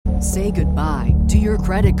Say goodbye to your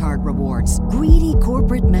credit card rewards. Greedy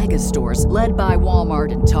corporate mega stores, led by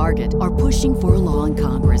Walmart and Target, are pushing for a law in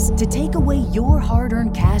Congress to take away your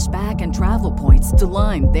hard-earned cash back and travel points to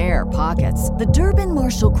line their pockets. The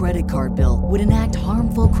Durbin-Marshall credit card bill would enact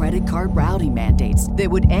harmful credit card routing mandates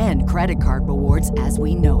that would end credit card rewards as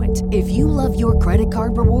we know it. If you love your credit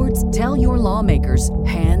card rewards, tell your lawmakers,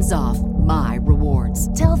 hands off my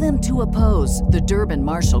rewards. Tell them to oppose the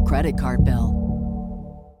Durbin-Marshall credit card bill.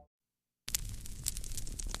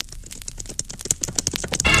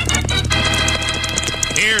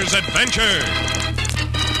 Here's adventure.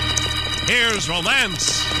 Here's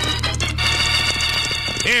romance.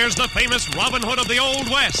 Here's the famous Robin Hood of the Old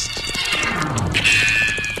West.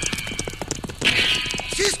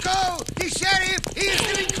 Cisco! The sheriff! He is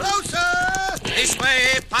getting closer! This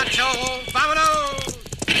way, Pancho! Vámonos!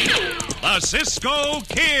 The Cisco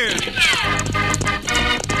Kid.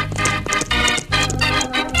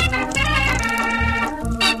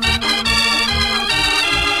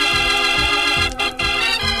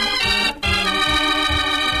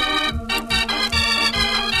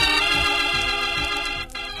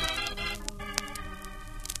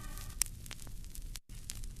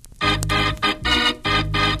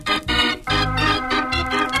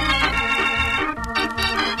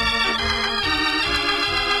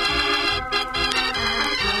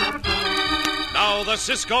 The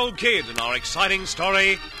Cisco Kid in our exciting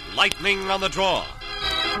story, Lightning on the Draw.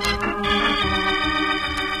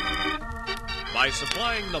 By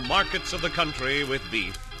supplying the markets of the country with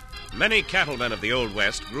beef, many cattlemen of the Old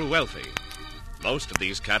West grew wealthy. Most of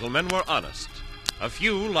these cattlemen were honest. A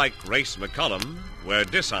few, like Race McCullum, were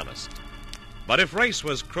dishonest. But if Race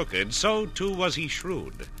was crooked, so too was he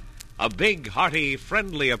shrewd. A big, hearty,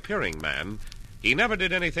 friendly-appearing man, he never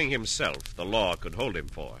did anything himself the law could hold him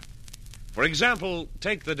for. For example,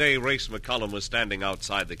 take the day Race McCullum was standing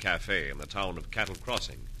outside the cafe in the town of Cattle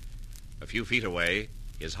Crossing. A few feet away,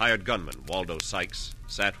 his hired gunman, Waldo Sykes,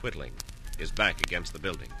 sat whittling, his back against the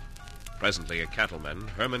building. Presently, a cattleman,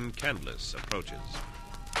 Herman Candless, approaches.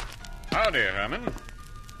 Howdy, Herman.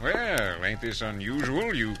 Well, ain't this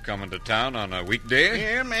unusual, you coming to town on a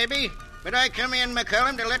weekday? Yeah, maybe. But I come in,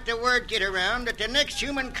 McCullum, to let the word get around that the next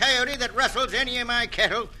human coyote that rustles any of my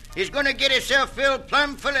cattle is going to get himself filled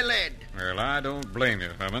plumb full of lead. Well, I don't blame you,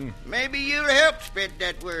 Herman. Maybe you'll help spread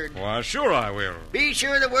that word. Why, sure I will. Be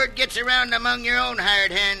sure the word gets around among your own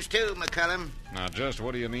hired hands, too, McCullum. Now, just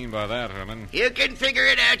what do you mean by that, Herman? You can figure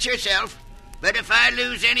it out yourself. But if I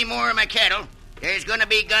lose any more of my cattle, there's going to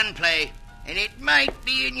be gunplay. And it might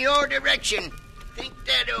be in your direction. Think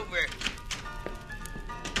that over.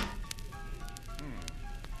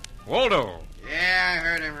 Waldo! Yeah, I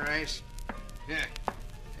heard him, Race.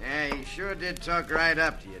 Yeah, he sure did talk right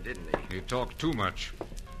up to you, didn't he? He talked too much.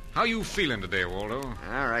 How you feeling today, Waldo?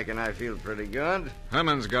 I reckon I feel pretty good.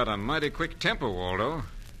 Herman's got a mighty quick temper, Waldo.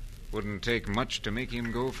 Wouldn't take much to make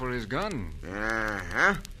him go for his gun.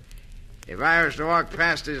 Uh-huh. If I was to walk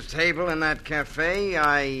past his table in that cafe,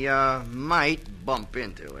 I might bump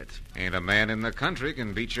into it. Ain't a man in the country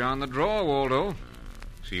can beat you on the draw, Waldo.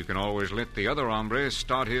 So you can always let the other hombre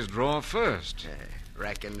start his draw first.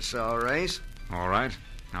 Reckon so, Race? All right.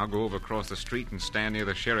 I'll go over across the street and stand near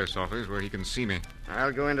the sheriff's office where he can see me.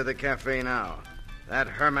 I'll go into the cafe now. That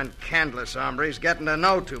Herman Candless hombre's getting to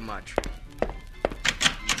know too much.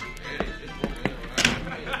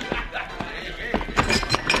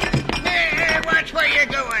 Watch where you're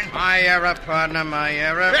going. My error, partner, my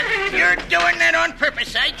error. You're doing that on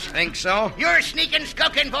purpose, Sykes. Think so? Your sneaking,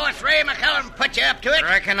 skulking boss, Ray McCullum, put you up to it.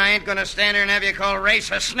 Reckon I ain't gonna stand here and have you call Race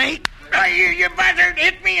a snake? You buzzard,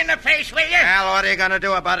 hit me in the face, will you? Well, what are you gonna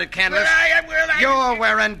do about it, Candless? You're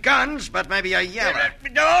wearing guns, but maybe a yeller.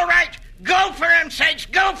 All right. Go for him, Sykes.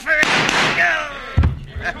 Go for him. Go.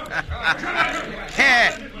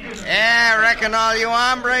 Yeah, reckon all you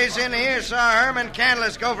hombres in here saw Herman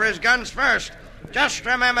Candless go for his guns first. Just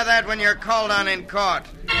remember that when you're called on in court.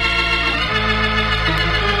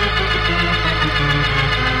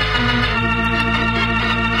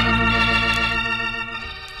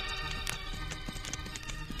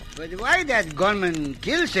 But why that gunman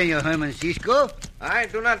kill Senor Herman, Cisco? I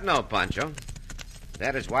do not know, Pancho.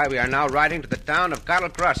 That is why we are now riding to the town of Cattle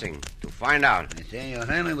Crossing to find out. Senor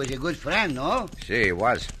Herman was a good friend, no? Si, he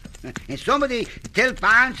was. And somebody tell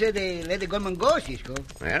Pancho they let the gunman go, Cisco.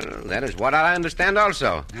 Well, that is what I understand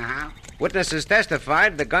also. Uh-huh. Witnesses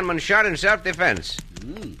testified the gunman shot in self-defense.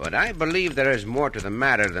 Mm. But I believe there is more to the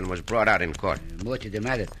matter than was brought out in court. More to the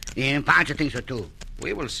matter. And Pancho thinks so, too.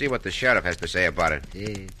 We will see what the sheriff has to say about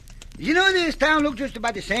it. You know, this town looks just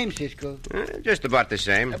about the same, Cisco. Just about the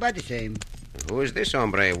same. About the same. who is this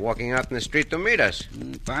hombre walking out in the street to meet us?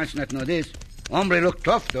 Pancho not know this. Hombre look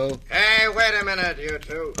tough, though. Hey, wait a minute, you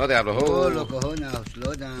two. Oh, diablo, who? Oh, look, now,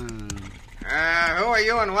 slow down. Who are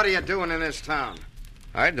you and what are you doing in this town?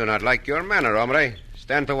 I do not like your manner, hombre.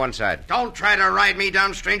 Stand to one side. Don't try to ride me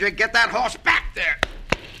down, stranger. Get that horse back there.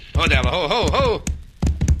 Oh, diablo, ho.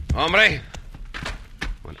 Hombre.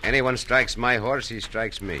 When anyone strikes my horse, he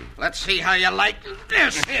strikes me. Let's see how you like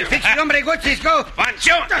this. Fix the hombre good, Cisco.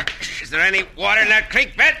 Pancho! Is there any water in that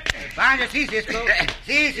creek bed? Pancho, see, Cisco.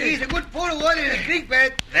 See, it's a good pool of water in the creek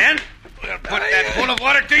bed. Then we'll put that pool of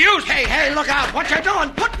water to use. Hey, look out. What you doing?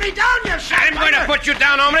 Put me down, you son. I'm going to put you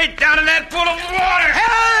down, hombre, down in that pool of water.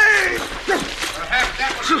 Hey! Perhaps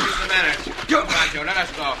that will use the manners. Come, Pancho, let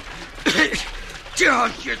us go.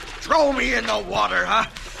 Don't you throw me in the water, huh?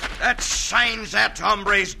 That signs that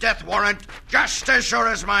hombre's death warrant just as sure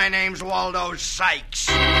as my name's Waldo Sykes.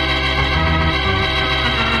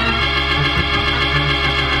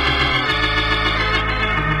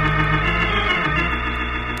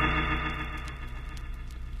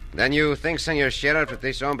 Then you think, Senor Sheriff, that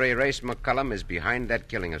this hombre Race McCullum is behind that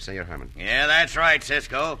killing of Senor Herman? Yeah, that's right,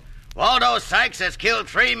 Cisco. Waldo Sykes has killed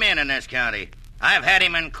 3 men in this county. I've had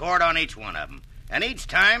him in court on each one of them. And each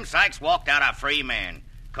time, Sykes walked out a free man,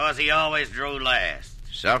 'cause he always drew last.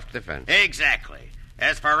 Self-defense. Exactly.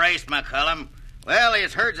 As for Race McCullum, well,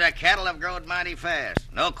 his herds of cattle have grown mighty fast.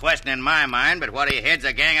 No question in my mind but what he heads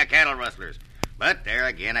a gang of cattle rustlers. But there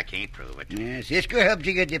again, I can't prove it. Yeah, Cisco helped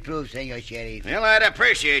you get the proof, Senor Sheriff. Well, I'd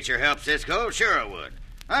appreciate your help, Cisco. Sure I would.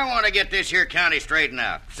 I want to get this here county straightened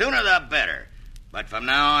out. Sooner the better. But from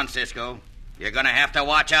now on, Cisco, you're going to have to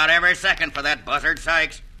watch out every second for that buzzard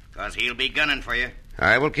Sykes, 'cause he'll be gunning for you.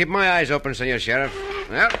 I will keep my eyes open, Senor Sheriff.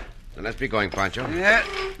 Well, then let's be going, Pancho. Yeah,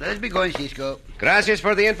 let's be going, Cisco. Gracias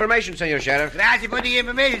for the information, Senor Sheriff. Gracias for the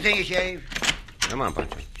information, Senor Sheriff. Come on,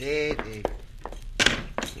 Pancho. See.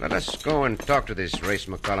 Let us go and talk to this Race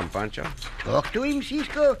McCullum, Pancho. Talk to him,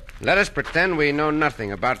 Cisco. Let us pretend we know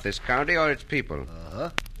nothing about this county or its people. Uh-huh.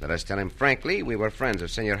 Let us tell him frankly we were friends of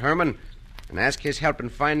Senor Herman and ask his help in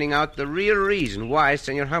finding out the real reason why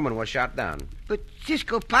Senor Herman was shot down. But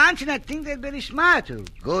Cisco Pancho, I think they're very smart to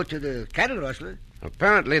go to the cattle rustler.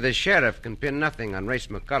 Apparently, the sheriff can pin nothing on Race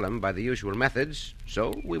McCullum by the usual methods,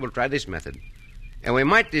 so we will try this method. And we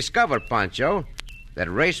might discover, Pancho, that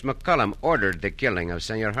Race McCullum ordered the killing of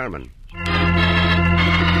Senor Herman.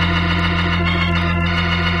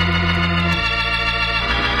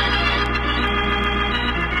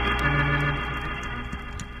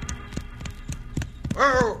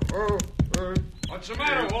 What's the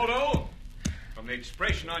matter, Waldo? From the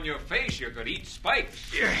expression on your face, you could eat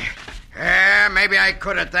spikes. Yeah, maybe I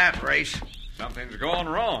could at that, Race. Something's going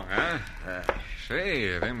wrong, huh?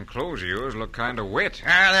 Say, them clothes of yours look kind of wet.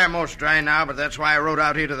 They're most dry now, but that's why I rode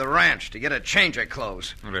out here to the ranch, to get a change of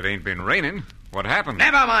clothes. Well, it ain't been raining. What happened?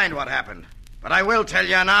 Never mind what happened. But I will tell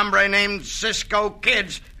you, an hombre named Cisco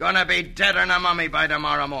Kid's gonna be dead in a mummy by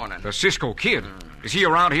tomorrow morning. The Cisco Kid? Is he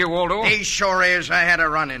around here, Waldo? He sure is. I had a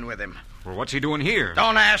run-in with him. Well, what's he doing here?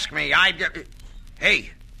 Don't ask me.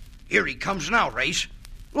 Hey, here he comes now, Race.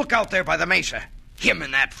 Look out there by the mesa. Him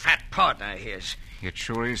and that fat partner of his. It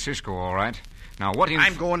sure is Cisco, all right. Now, what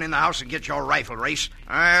I'm going in the house and get your rifle, Race.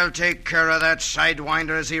 I'll take care of that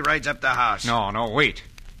sidewinder as he rides up the house. No, wait.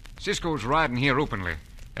 Cisco's riding here openly.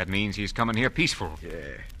 That means he's coming here peaceful.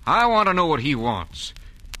 Yeah. I want to know what he wants.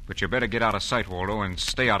 But you better get out of sight, Waldo, and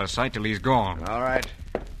stay out of sight till he's gone. All right.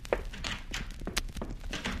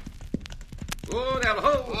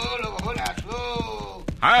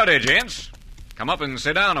 Howdy, gents. Come up and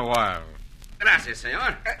sit down a while. Gracias,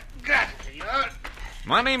 senor. Gracias, senor.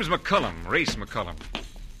 My name's McCullum, Race McCullum.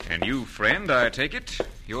 And you, friend, I take it,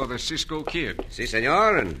 you're the Cisco Kid. Si,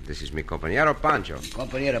 senor, and this is mi compañero Pancho.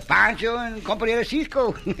 Compañero Pancho and compañero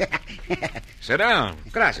Cisco. Sit down.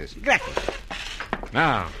 Gracias. Gracias.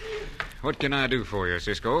 Now, what can I do for you,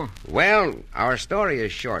 Cisco? Well, our story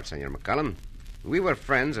is short, Senor McCullum. We were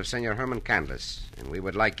friends of Senor Herman Canlis, and we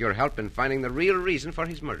would like your help in finding the real reason for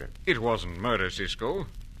his murder. It wasn't murder, Cisco.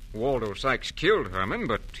 Waldo Sykes killed Herman,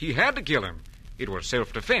 but he had to kill him. It was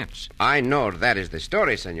self-defense. I know that is the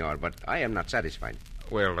story, senor, but I am not satisfied.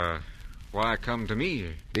 Well, why come to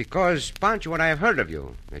me? Because, Pancho, what I have heard of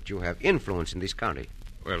you, that you have influence in this county.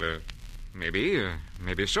 Well, maybe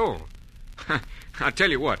so. I'll tell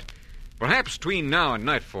you what. Perhaps between now and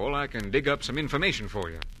nightfall I can dig up some information for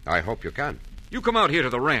you. I hope you can. You come out here to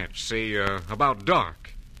the ranch, say, about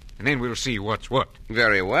dark, and then we'll see what's what.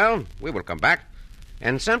 Very well. We will come back.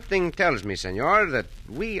 And something tells me, senor, that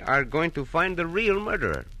we are going to find the real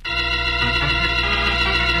murderer.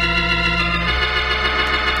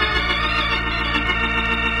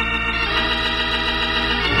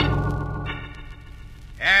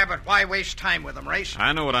 but why waste time with them, Race?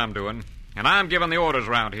 I know what I'm doing, and I'm giving the orders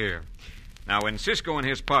round here. Now, when Cisco and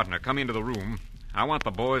his partner come into the room, I want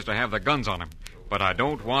the boys to have their guns on them, but I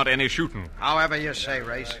don't want any shooting. However you say,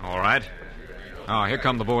 Race. All right. Oh, here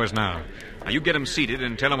come the boys now. Now, you get them seated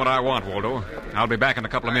and tell them what I want, Waldo. I'll be back in a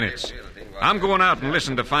couple of minutes. I'm going out and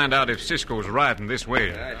listen to find out if Cisco's riding this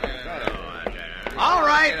way. All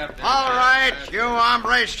right. You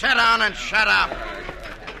hombres, sit down and shut up.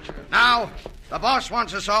 Now, the boss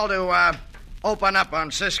wants us all to open up on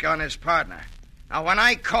Cisco and his partner. Now, when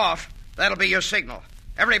I cough, that'll be your signal.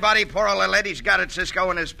 Everybody pour a little Eddie's got it, Cisco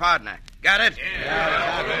and his partner. Got it?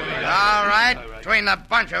 Yeah. All right. Between the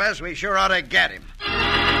bunch of us, we sure ought to get him.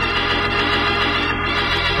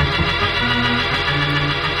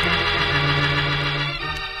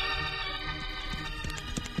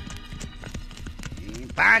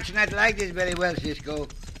 Pancho not like this very well, Cisco.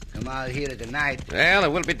 Come out here tonight. Well,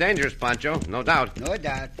 it will be dangerous, Pancho, no doubt. No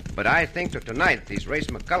doubt. But I think that tonight this Race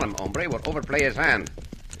McCullum hombre will overplay his hand.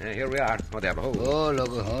 Here we are. Oh, Diablo. Oh,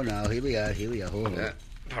 look, now. Here we are.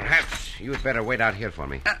 Perhaps you'd better wait out here for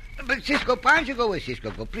me. But Cisco, Pancho, go with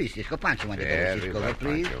Cisco. Go, please, Cisco. Pancho want to go with Cisco. Well,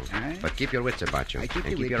 Please. Pancho. But keep your wits about you.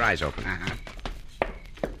 Keep your eyes open. Uh-huh.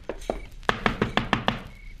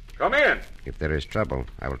 Come in. If there is trouble,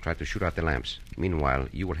 I will try to shoot out the lamps. Meanwhile,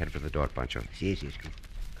 you will head for the door, Pancho. Si, Cisco.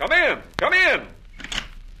 Come in.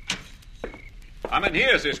 I'm in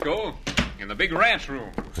here, Cisco, in the big ranch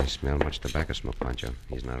room. I smell much tobacco smoke, Pancho.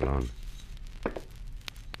 He's not alone.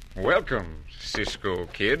 Welcome, Cisco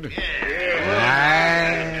kid.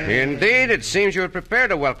 Indeed, it seems you are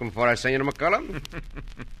prepared a welcome for us, Senor McCullum.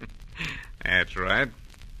 That's right.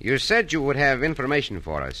 You said you would have information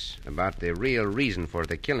for us about the real reason for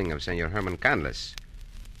the killing of Senor Herman Canlis.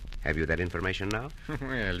 Have you that information now?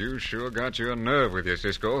 Well, you sure got your nerve with you,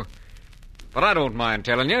 Cisco. But I don't mind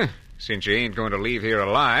telling you, since you ain't going to leave here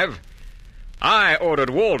alive. I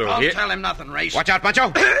ordered Waldo here. Don't tell him nothing, Race. Watch out,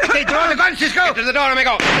 Pancho. Hey, throw the gun, Cisco. Get to the door,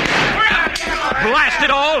 amigo. Blast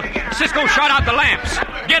it all! Cisco shot out the lamps.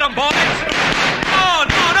 Get 'em, boys. No.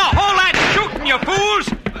 Hold that shooting, you fools.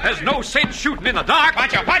 There's no sense shooting in the dark.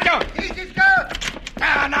 Pancho. Hey, Cisco.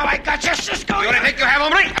 Now I got you, Cisco. What do you think you have,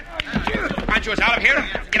 hombre? Pancho is out of here.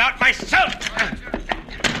 Get out myself.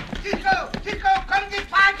 Cisco, come get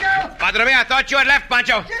Pancho. Padre mia, I thought you had left,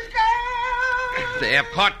 Pancho. Cisco. They have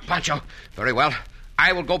caught Pancho. Very well.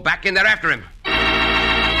 I will go back in there after him.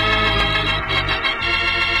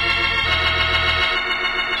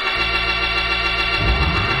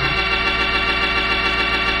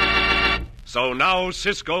 So now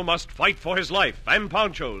Cisco must fight for his life and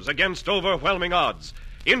Pancho's against overwhelming odds.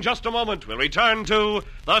 In just a moment, we'll return to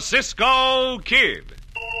the Cisco Kid.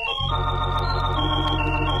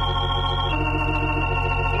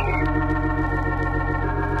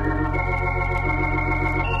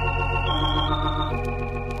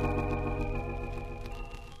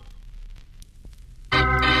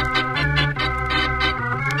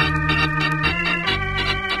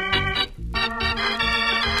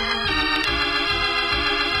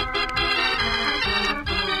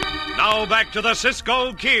 Now back to the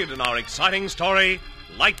Cisco Kid and our exciting story,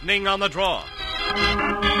 Lightning on the Draw.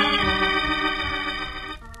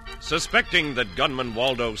 Suspecting that gunman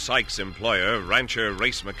Waldo Sykes' employer, rancher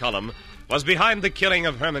Race McCullum, was behind the killing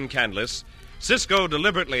of Herman Canlis, Cisco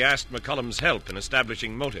deliberately asked McCullum's help in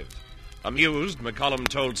establishing motive. Amused, McCullum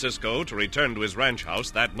told Cisco to return to his ranch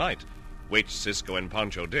house that night, which Cisco and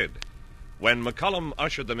Pancho did. When McCullum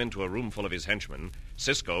ushered them into a room full of his henchmen,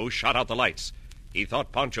 Cisco shot out the lights. He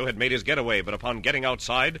thought Pancho had made his getaway, but upon getting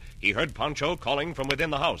outside, he heard Pancho calling from within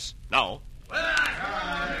the house. Now...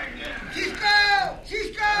 Cisco!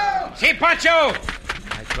 See, Pancho!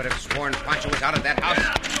 I could have sworn Pancho was out of that house.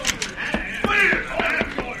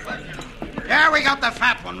 There we got the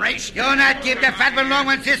fat one, Race. Do not keep the fat one long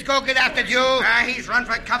when Cisco get after you. He's run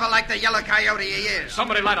for cover like the yellow coyote he is.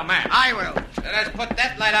 Somebody light a match. I will. Let us put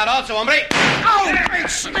that light out also, hombre. Oh, great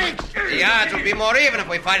snake! The odds will be more even if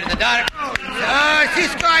we fight in the dark.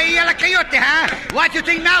 Cisco y yellow coyote, huh? What you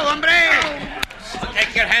think now, hombre?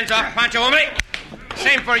 Take your hands off, Pancho, hombre.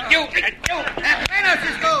 Same for you. Bueno,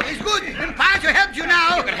 Cisco, it's good. And Pancho helped you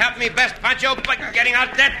now. You can help me best, Pancho, by getting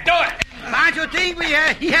out that door. Pancho think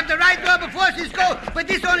he have the right door before Cisco, but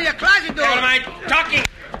this only a closet door. What am I talking?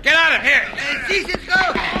 Get out of here. See,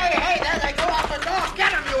 Cisco? Hey, there they go out the door.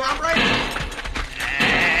 Get him, you hombre.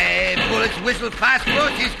 Bullets whistle fast through,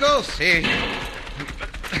 Cisco. See,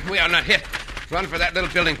 we are not hit. Run for that little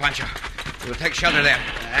building, Pancho. We'll take shelter there.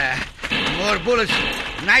 More bullets.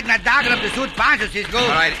 Night not dark enough to suit Pancho, Cisco. All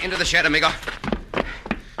right, into the shed, amigo.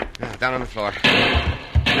 Down on the floor.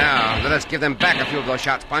 Now, let us give them back a few of those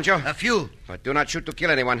shots, Pancho. A few. But do not shoot to kill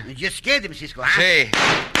anyone. You just scared them, Cisco, huh? See.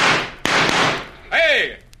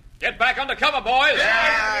 Hey! Get back under cover, boys!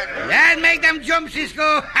 That make them jump,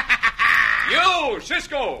 Cisco. You,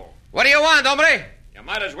 Cisco! What do you want, hombre? You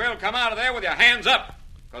might as well come out of there with your hands up,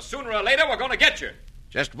 because sooner or later we're going to get you.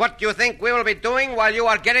 Just what do you think we will be doing while you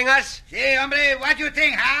are getting us? Say, hombre, what you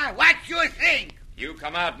think, huh? What you think? You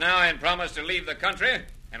come out now and promise to leave the country,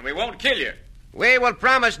 and we won't kill you. We will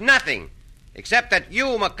promise nothing, except that you,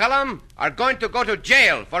 McCullum, are going to go to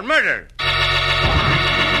jail for murder.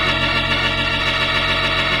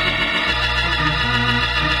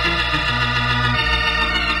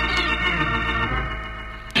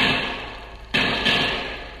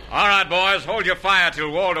 All right, boys, hold your fire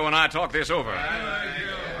till Waldo and I talk this over.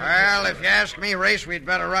 Well, if you ask me, Race, we'd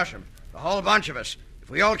better rush him. The whole bunch of us. If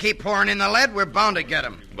we all keep pouring in the lead, we're bound to get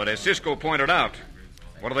him. But as Cisco pointed out,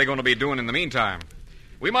 what are they going to be doing in the meantime?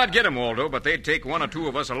 We might get him, Waldo, but they'd take one or two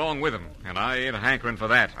of us along with them, and I ain't hankering for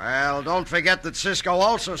that. Well, don't forget that Cisco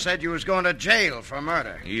also said you was going to jail for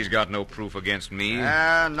murder. He's got no proof against me.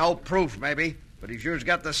 No proof, maybe. But he sure's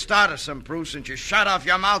got the start of some proof since you shut off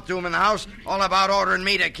your mouth to him in the house, all about ordering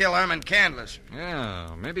me to kill Herman Candless. Yeah,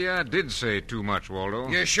 maybe I did say too much, Waldo.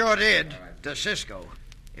 You sure did, to Cisco.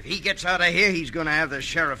 If he gets out of here, he's going to have the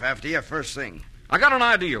sheriff after you first thing. I got an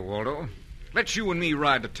idea, Waldo. Let's you and me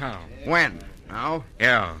ride to town. When? Now?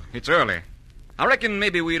 Yeah, it's early. I reckon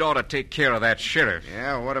maybe we'd ought to take care of that sheriff.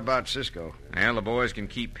 Yeah, what about Cisco? Well, the boys can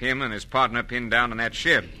keep him and his partner pinned down in that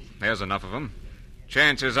shed. There's enough of them.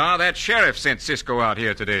 Chances are that sheriff sent Cisco out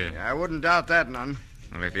here today. Yeah, I wouldn't doubt that none.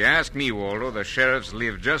 Well, if you ask me, Waldo, the sheriff's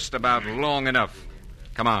lived just about long enough.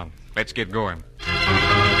 Come on, let's get going.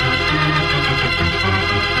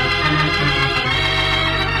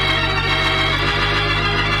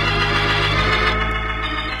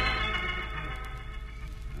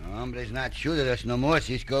 Hombre's not shooting us no more,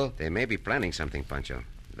 Cisco. They may be planning something, Pancho.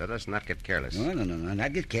 Let us not get careless. No,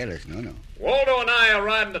 not get careless, no. Waldo and I are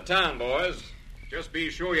riding to town, boys. Just be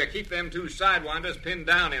sure you keep them two sidewinders pinned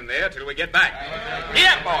down in there till we get back.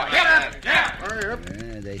 Get up, boy! Get up! Hurry up.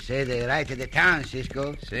 They say they're right to the town,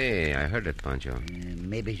 Cisco. See, I heard it, Pancho.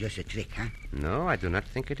 Maybe just a trick, huh? No, I do not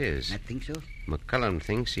think it is. Not think so? McCullum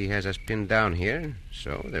thinks he has us pinned down here,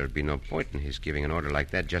 so there would be no point in his giving an order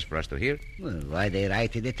like that just for us to hear. Well, why they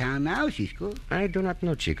ride to the town now, Cisco? I do not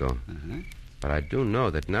know, Chico. Uh-huh. But I do know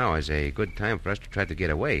that now is a good time for us to try to get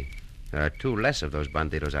away. There are two less of those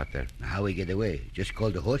banditos out there. How we get away? Just call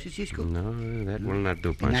the horses, Cisco? No, that will not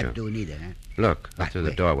do, Pancho. Not do neither, huh? Look, What, through the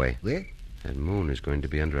where? doorway. Where? That moon is going to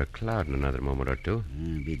be under a cloud in another moment or two.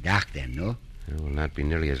 Be dark then, no? It will not be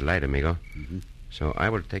nearly as light, amigo. Mm-hmm. So I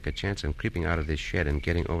will take a chance on creeping out of this shed and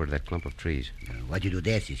getting over to that clump of trees. What you do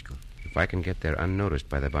there, Cisco? If I can get there unnoticed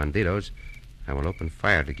by the banditos, I will open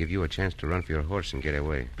fire to give you a chance to run for your horse and get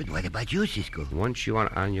away. But what about you, Cisco? Once you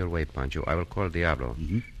are on your way, Pancho, I will call Diablo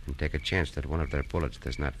Mm-hmm. and take a chance that one of their bullets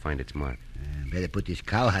does not find its mark. Better put this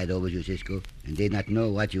cowhide over you, Cisco, and they not know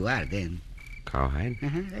what you are then. Cowhide?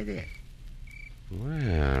 Right there.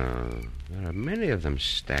 Well, there are many of them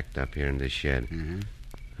stacked up here in this shed.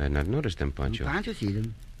 I had not noticed them, Pancho. Pancho see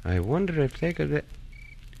them. I wonder if they could...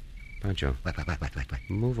 Pancho, What?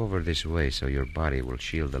 move over this way so your body will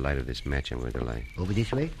shield the light of this match I'm going to light. Over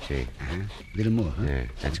this way? See? Little more, huh? Yeah,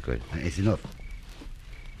 that's good. It's enough.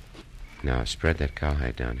 Now, spread that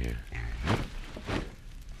cowhide down here.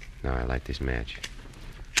 Now, I light this match.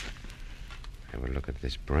 I will look at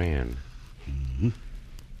this brand. Mm-hmm.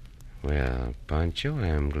 Well, Pancho,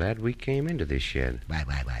 I'm glad we came into this shed. Why?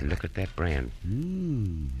 Look at that brand.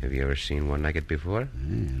 Mm. Have you ever seen one like it before?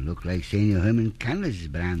 Look like Senor Herman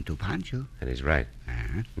Candless' brand to Pancho. That is right.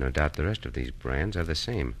 Uh-huh. No doubt the rest of these brands are the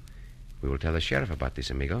same. We will tell the sheriff about this,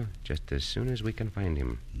 amigo, just as soon as we can find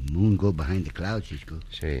him. Moon go behind the clouds, Cisco.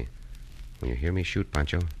 See, when you hear me shoot,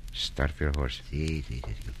 Pancho, start for your horse. See, Cisco.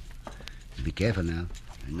 Be careful now,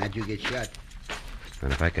 and not you get shot.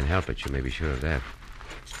 And if I can help it, you may be sure of that.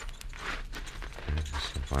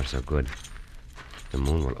 So far, so good. The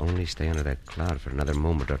moon will only stay under that cloud for another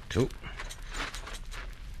moment or two.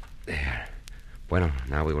 There. Bueno,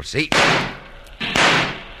 now we will see. Now,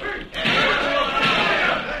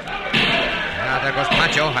 there goes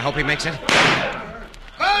Pancho. I hope he makes it.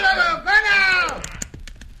 Go, Lobo! Go now!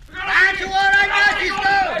 Pancho, all right now,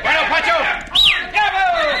 Cisco! Bueno, Pancho!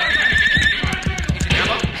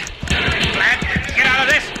 Glad. Get out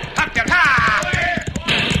of this. Up there. Ha!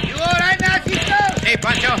 You all right now, Cisco? Hey,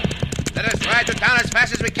 Pancho. Let us ride to town as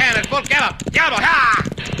fast as we can at full gallop. Diablo! Ha!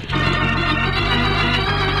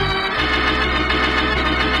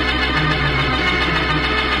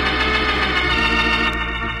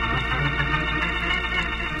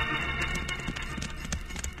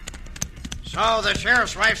 So the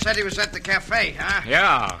sheriff's wife said he was at the cafe, huh?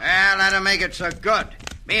 Yeah. Well, that'll make it so good.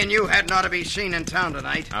 Me and you hadn't ought to be seen in town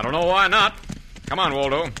tonight. I don't know why not. Come on,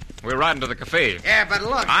 Waldo. We're riding to the cafe. Yeah, but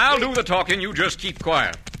look... I'll do the talking. You just keep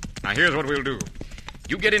quiet. Now, here's what we'll do.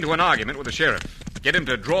 You get into an argument with the sheriff. Get him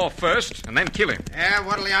to draw first and then kill him. Yeah,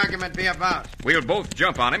 what'll the argument be about? We'll both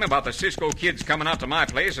jump on him about the Cisco kids coming out to my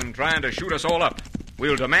place and trying to shoot us all up.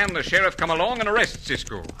 We'll demand the sheriff come along and arrest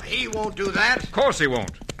Cisco. He won't do that. Of course he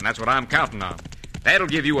won't, and that's what I'm counting on. That'll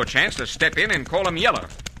give you a chance to step in and call him Yeller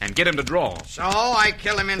and get him to draw. So I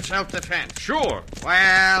kill him in self-defense. Sure.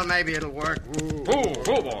 Well, maybe it'll work. Ooh. Oh,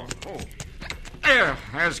 boy. Oh.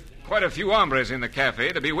 There's quite a few hombres in the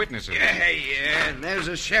cafe to be witnesses. Yeah, and there's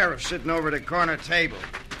a sheriff sitting over the corner table.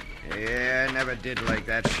 Yeah, I never did like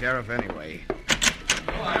that sheriff anyway.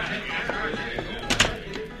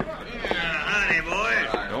 Howdy,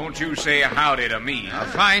 boys. Don't you say howdy to me. A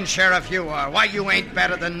fine sheriff you are. Why, you ain't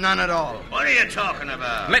better than none at all. What are you talking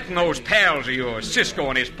about? Letting those pals of yours, Cisco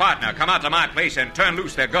and his partner, come out to my place and turn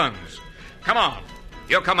loose their guns. Come on.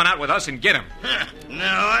 You're coming out with us and get them. No,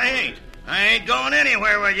 I ain't. I ain't going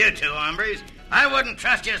anywhere with you two hombres. I wouldn't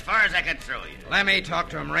trust you as far as I could throw you. Let me talk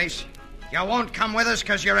to him, Race. You won't come with us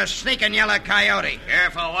because you're a sneaking yellow coyote.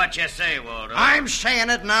 Careful what you say, Waldo. I'm saying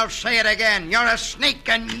it, and I'll say it again. You're a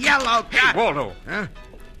sneaking yellow coyote. Hey, Waldo. Huh?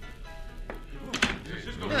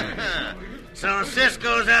 So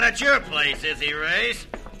Cisco's out at your place, is he, Race?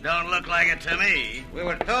 Don't look like it to me. We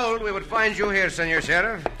were told we would find you here, Senor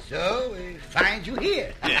Sheriff. So, we find you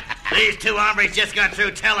here. These two hombres just got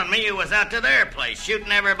through telling me you was out to their place,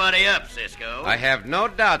 shooting everybody up, Cisco. I have no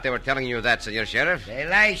doubt they were telling you that, Senor Sheriff. They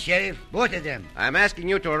lie, Sheriff. Both of them. I'm asking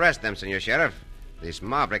you to arrest them, Senor Sheriff. This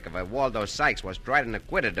maverick of a Waldo Sykes was tried and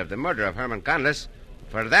acquitted of the murder of Herman Conless.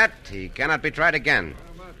 For that, he cannot be tried again.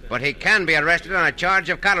 But he can be arrested on a charge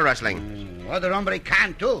of cattle rustling. Other hombre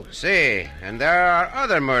can, too. See, and there are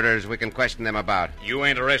other murders we can question them about. You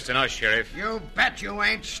ain't arresting us, Sheriff. You bet you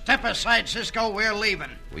ain't. Step aside, Cisco. We're leaving.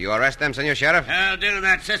 Will you arrest them, Senor Sheriff? I'll do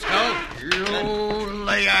that, Cisco. You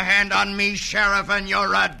lay a hand on me, Sheriff, and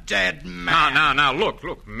you're a dead man. Now, look.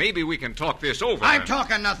 Maybe we can talk this over. I'm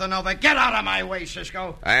talking nothing over. Get out of my way,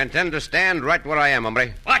 Cisco. I intend to stand right where I am,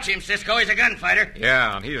 hombre. Watch him, Cisco. He's a gunfighter.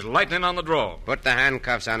 Yeah, and he's lightning on the draw. Put the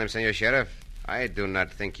handcuffs on him, Senor Sheriff. I do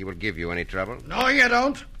not think he will give you any trouble. No, you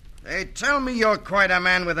don't. They tell me you're quite a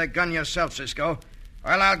man with a gun yourself, Cisco.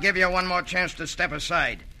 Well, I'll give you one more chance to step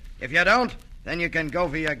aside. If you don't, then you can go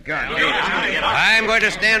for your gun. I'm going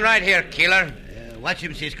to stand right here, killer. Watch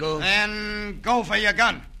him, Cisco. Then go for your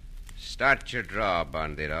gun. Start your draw,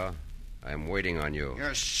 bandito. I'm waiting on you.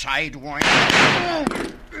 You're sidewind.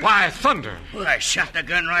 Why, thunder. Well, I shot the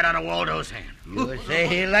gun right out of Waldo's hand. You say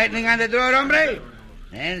he lightning on the draw, hombre?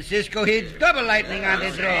 And Cisco hits double lightning on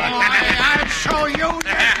the draw. I'll show you. You want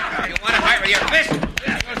to fight with your fist?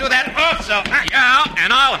 We'll do that also. Yeah,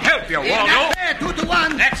 and I'll help you, Waldo. There,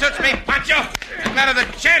 2-1. That suits me, Pancho. Another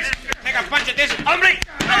chance. Take a punch at this, hombre.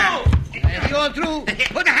 Oh! He all through.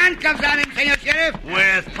 Put the handcuffs on him, Senor Sheriff.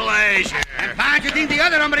 With pleasure. And Pancho think the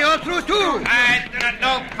other hombre all through, too. I do not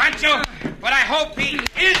know Pancho, but I hope he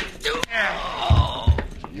is too.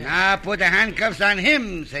 Now put the handcuffs on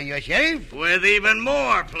him, Senor Sheriff. With even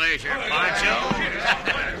more pleasure,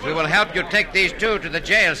 Pancho. We will help you take these two to the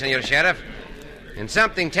jail, Senor Sheriff. And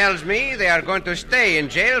something tells me they are going to stay in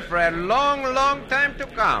jail for a long, long time to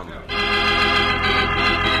come.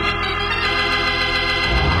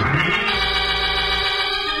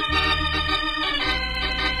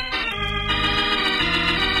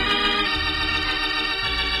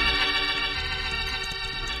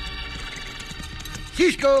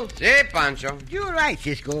 Cisco. Si, Pancho. You're right,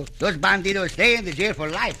 Cisco. Those bandidos stay in the jail for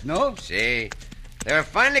life, no? Si. They were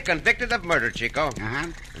finally convicted of murder, Chico. Uh-huh.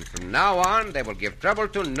 And from now on, they will give trouble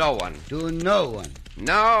to no one. To no one.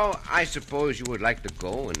 Now, I suppose you would like to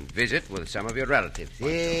go and visit with some of your relatives.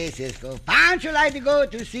 Si, Cisco. Pancho like to go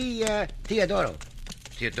to see Teodoro.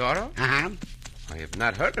 Teodoro? Uh-huh. I have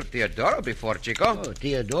not heard of Teodoro before, Chico. Oh,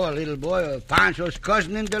 Teodoro, little boy of Pancho's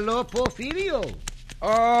cousin-in-the-law, Porfirio.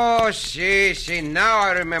 Oh, si, now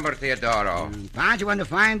I remember Teodoro. Pancho want to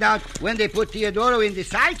find out when they put Teodoro in the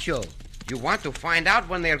sideshow. You want to find out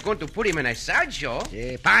when they are going to put him in a sideshow?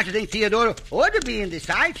 Pancho thinks Teodoro ought to be in the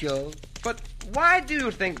sideshow. But why do you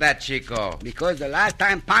think that, Chico? Because the last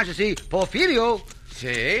time Pancho see Porfirio,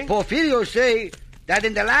 Si? Porfirio say that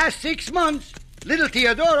in the last 6 months, little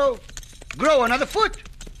Teodoro grow another foot.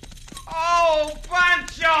 Oh,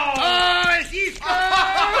 Pancho! Oh, Cisco!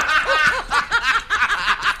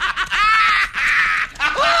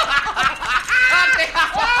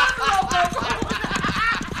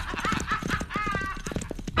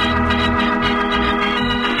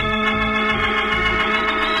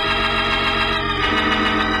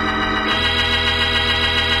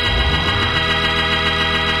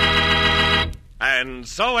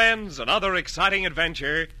 so ends another exciting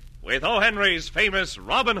adventure with O. Henry's famous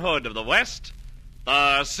Robin Hood of the West,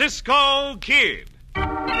 the Cisco Kid.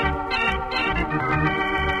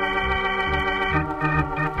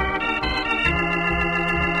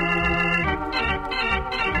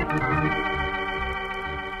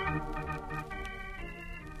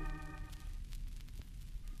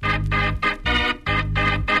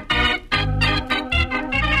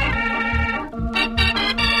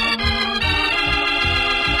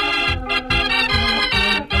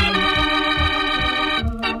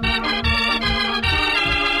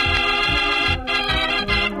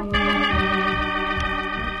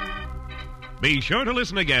 Be sure to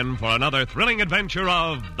listen again for another thrilling adventure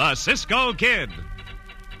of the Cisco Kid.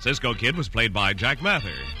 Cisco Kid was played by Jack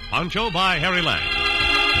Mather, Pancho by Harry Lang.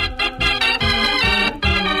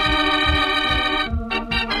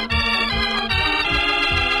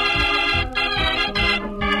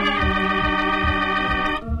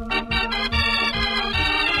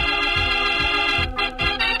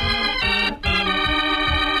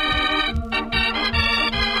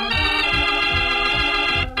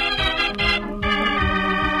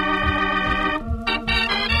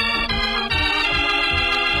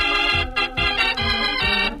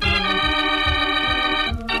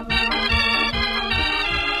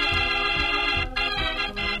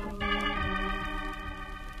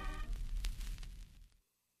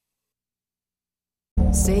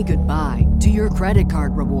 Say goodbye to your credit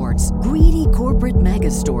card rewards. Greedy corporate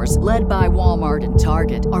mega stores, led by Walmart and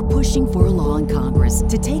Target, are pushing for a law in Congress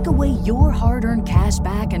to take away your hard-earned cash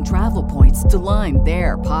back and travel points to line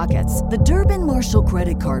their pockets. The Durbin-Marshall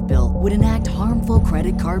credit card bill would enact harmful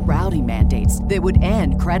credit card routing mandates that would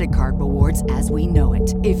end credit card rewards as we know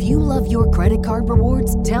it. If you love your credit card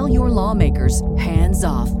rewards, tell your lawmakers, hands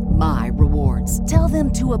off my rewards. Tell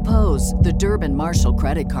them to oppose the Durbin-Marshall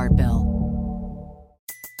credit card bill.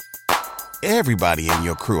 Everybody in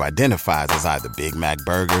your crew identifies as either Big Mac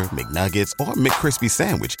Burger, McNuggets, or McCrispy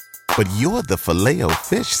Sandwich. But you're the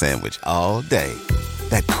Filet-O-Fish Sandwich all day.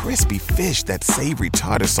 That crispy fish, that savory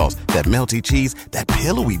tartar sauce, that melty cheese, that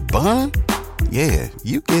pillowy bun. Yeah,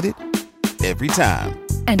 you get it. Every time.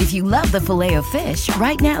 And if you love the Filet-O-Fish,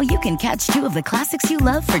 right now you can catch two of the classics you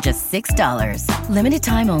love for just $6. Limited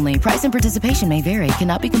time only. Price and participation may vary.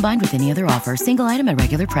 Cannot be combined with any other offer. Single item at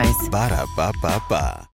regular price. Ba-da-ba-ba-ba.